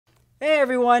Hey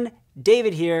everyone,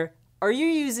 David here. Are you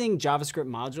using JavaScript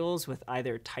modules with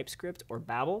either TypeScript or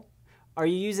Babel? Are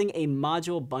you using a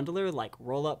module bundler like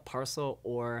Rollup, Parcel,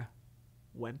 or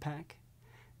Webpack?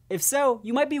 If so,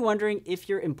 you might be wondering if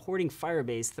you're importing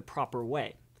Firebase the proper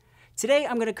way. Today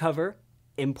I'm going to cover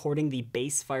importing the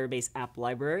base Firebase app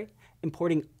library,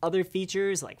 importing other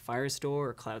features like Firestore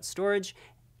or cloud storage,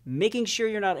 making sure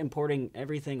you're not importing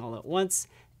everything all at once,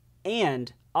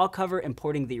 and I'll cover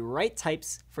importing the right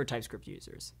types for TypeScript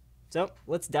users. So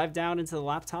let's dive down into the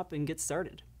laptop and get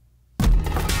started.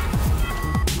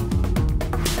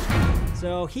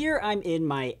 So here I'm in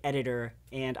my editor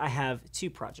and I have two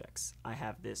projects. I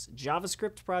have this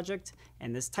JavaScript project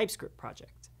and this TypeScript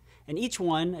project. And each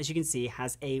one, as you can see,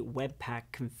 has a Webpack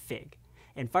config.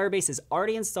 And Firebase is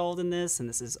already installed in this, and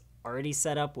this is already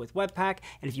set up with Webpack.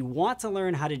 And if you want to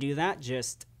learn how to do that,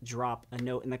 just drop a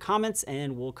note in the comments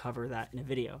and we'll cover that in a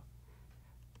video.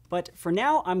 But for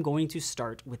now, I'm going to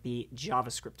start with the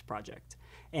JavaScript project.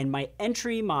 And my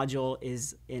entry module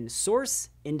is in source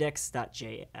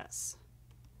index.js.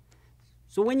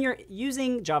 So when you're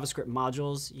using JavaScript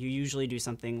modules, you usually do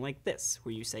something like this,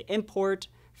 where you say import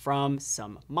from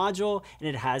some module, and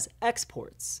it has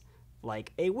exports,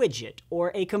 like a widget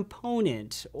or a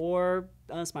component or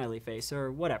a smiley face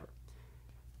or whatever.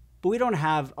 But we don't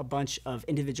have a bunch of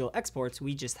individual exports,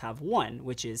 we just have one,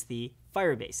 which is the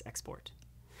Firebase export.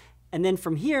 And then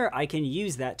from here, I can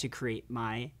use that to create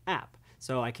my app.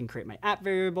 So I can create my app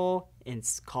variable and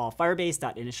call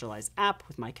firebase.initializeApp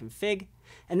with my config.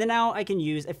 And then now I can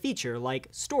use a feature like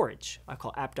storage. I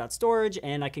call app.storage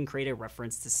and I can create a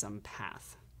reference to some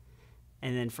path.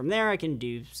 And then from there, I can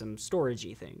do some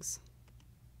storagey things.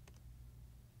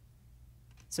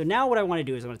 So now what I want to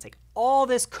do is I want to take all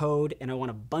this code and I want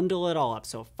to bundle it all up.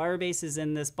 So Firebase is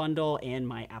in this bundle and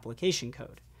my application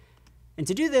code. And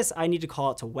to do this, I need to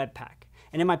call it to Webpack.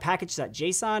 And in my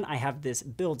package.json, I have this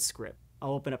build script.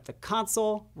 I'll open up the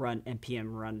console, run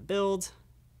npm run build.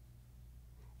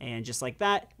 And just like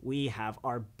that, we have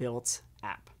our built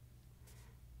app.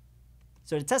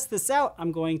 So to test this out,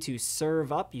 I'm going to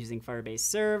serve up using Firebase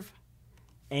serve.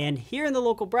 And here in the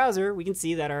local browser, we can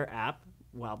see that our app,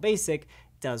 while basic,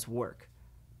 does work.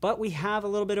 But we have a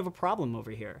little bit of a problem over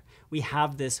here. We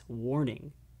have this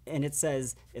warning. And it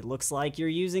says, it looks like you're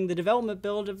using the development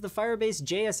build of the Firebase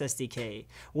JS SDK.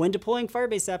 When deploying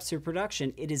Firebase apps to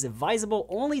production, it is advisable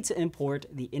only to import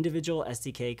the individual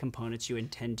SDK components you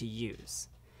intend to use.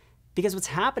 Because what's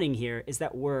happening here is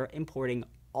that we're importing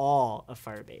all of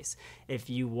Firebase.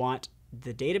 If you want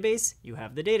the database, you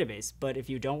have the database. But if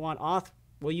you don't want auth,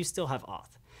 well, you still have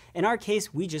auth. In our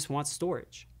case, we just want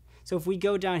storage. So if we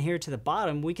go down here to the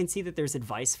bottom, we can see that there's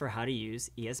advice for how to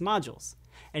use ES modules.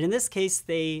 And in this case,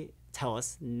 they tell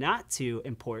us not to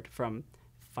import from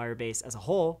Firebase as a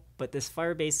whole, but this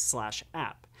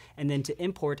Firebase/app, and then to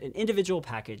import an individual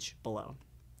package below.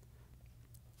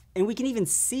 And we can even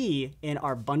see in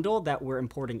our bundle that we're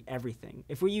importing everything.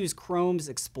 If we use Chrome's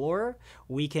Explorer,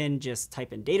 we can just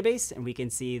type in database, and we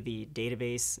can see the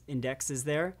database index is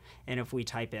there. And if we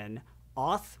type in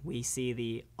auth, we see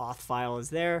the auth file is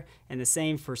there, and the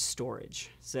same for storage.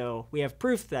 So we have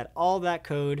proof that all that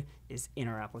code is in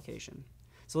our application.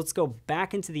 So let's go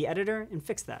back into the editor and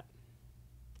fix that.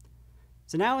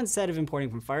 So now instead of importing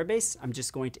from Firebase, I'm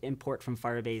just going to import from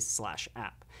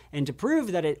Firebase/app. And to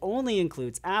prove that it only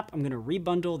includes app, I'm going to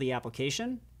rebundle the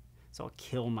application. So I'll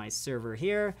kill my server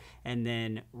here and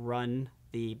then run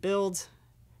the build,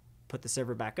 put the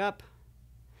server back up.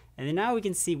 And then now we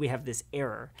can see we have this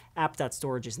error.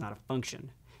 App.storage is not a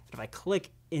function. If I click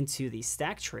into the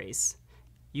stack trace,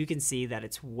 you can see that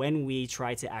it's when we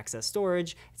try to access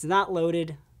storage, it's not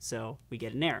loaded, so we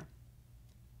get an error.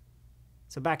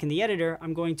 So back in the editor,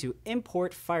 I'm going to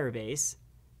import Firebase,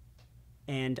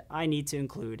 and I need to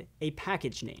include a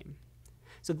package name.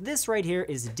 So this right here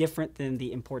is different than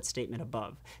the import statement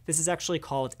above. This is actually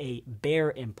called a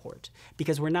bare import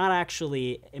because we're not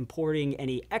actually importing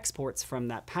any exports from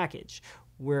that package.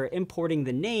 We're importing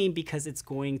the name because it's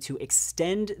going to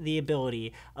extend the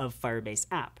ability of Firebase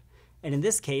app. And in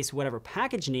this case, whatever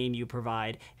package name you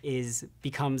provide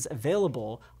becomes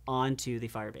available onto the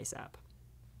Firebase app.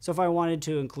 So if I wanted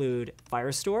to include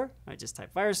Firestore, I just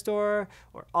type Firestore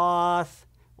or auth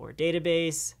or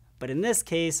database. But in this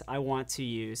case, I want to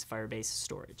use Firebase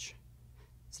storage.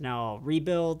 So now I'll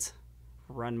rebuild,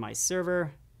 run my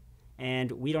server,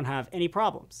 and we don't have any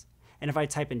problems. And if I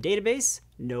type in database,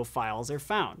 no files are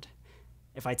found.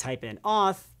 If I type in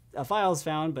auth, a file is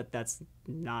found, but that's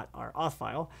not our auth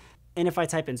file. And if I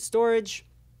type in storage,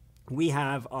 we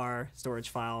have our storage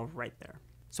file right there.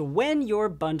 So when you're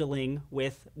bundling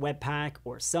with Webpack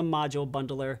or some module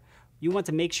bundler, you want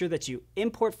to make sure that you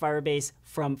import Firebase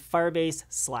from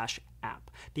Firebase/app,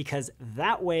 because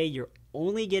that way you're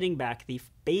only getting back the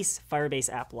base Firebase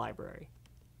app library.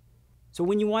 So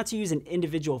when you want to use an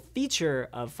individual feature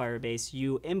of Firebase,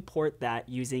 you import that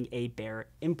using a bare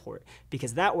import,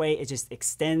 because that way it just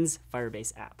extends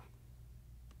Firebase app.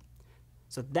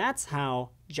 So that's how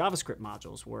JavaScript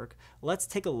modules work. Let's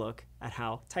take a look at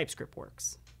how TypeScript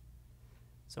works.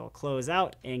 So I'll close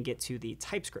out and get to the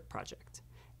TypeScript project.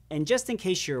 And just in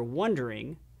case you're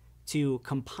wondering, to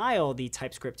compile the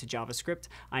TypeScript to JavaScript,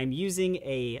 I'm using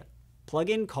a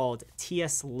plugin called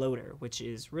TS Loader, which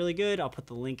is really good. I'll put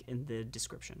the link in the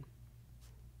description.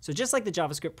 So just like the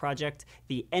JavaScript project,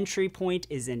 the entry point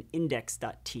is in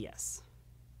index.ts.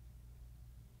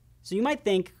 So you might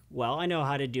think, well, I know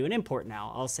how to do an import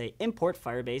now. I'll say import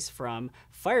Firebase from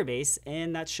Firebase,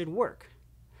 and that should work.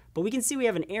 But we can see we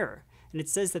have an error, and it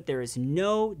says that there is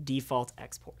no default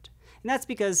export. And that's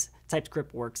because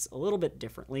TypeScript works a little bit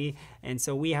differently, and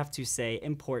so we have to say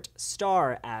import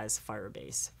star as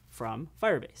Firebase from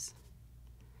Firebase.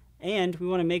 And we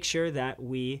want to make sure that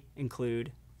we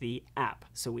include the app,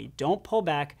 so we don't pull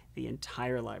back the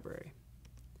entire library.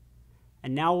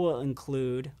 And now we'll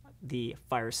include the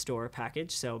Firestore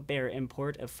package, so bare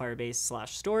import of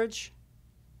Firebase/storage.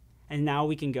 And now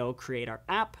we can go create our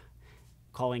app,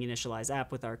 calling initialize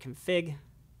app with our config,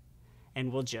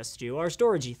 and we'll just do our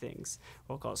storagey things.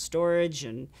 We'll call storage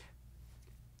and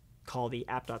call the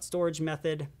app.storage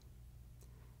method.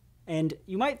 And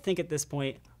you might think at this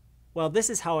point, well, this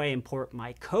is how I import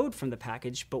my code from the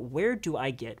package, but where do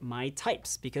I get my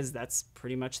types? Because that's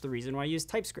pretty much the reason why I use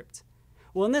TypeScript.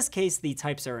 Well, in this case, the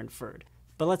types are inferred.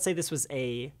 But let's say this was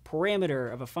a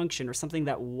parameter of a function or something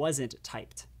that wasn't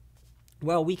typed.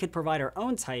 Well, we could provide our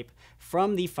own type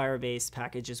from the Firebase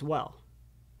package as well.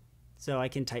 So I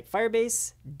can type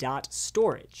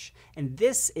firebase.storage, and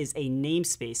this is a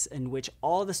namespace in which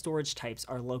all the storage types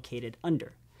are located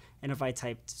under. And if I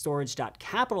type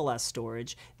storage.S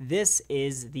storage, this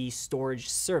is the storage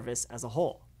service as a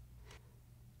whole.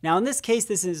 Now in this case,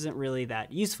 this isn't really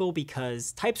that useful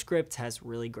because TypeScript has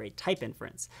really great type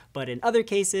inference. But in other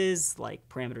cases, like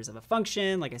parameters of a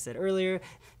function, like I said earlier,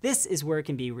 this is where it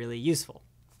can be really useful.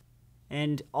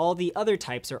 And all the other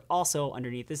types are also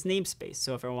underneath this namespace.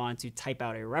 So if I want to type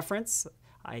out a reference,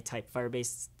 I type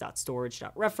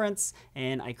firebase.storage.reference,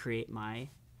 and I create my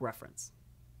reference.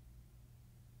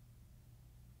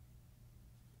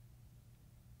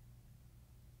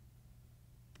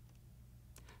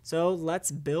 So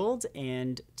let's build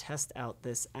and test out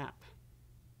this app.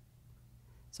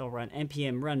 So I'll run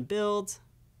npm run build,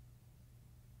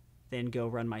 then go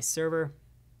run my server.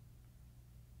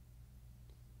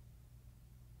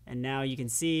 And now you can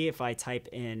see if I type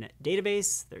in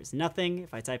database, there's nothing.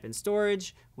 If I type in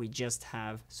storage, we just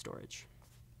have storage.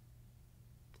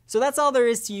 So that's all there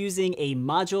is to using a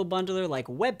module bundler like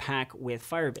Webpack with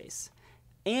Firebase.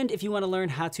 And if you want to learn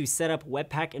how to set up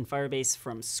Webpack in Firebase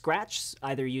from scratch,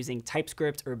 either using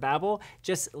TypeScript or Babel,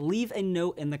 just leave a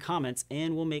note in the comments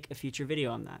and we'll make a future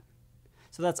video on that.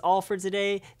 So that's all for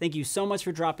today. Thank you so much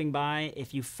for dropping by.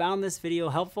 If you found this video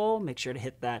helpful, make sure to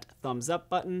hit that thumbs up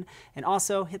button and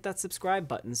also hit that subscribe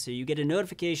button so you get a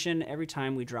notification every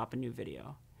time we drop a new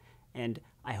video. And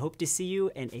I hope to see you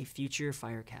in a future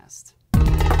Firecast.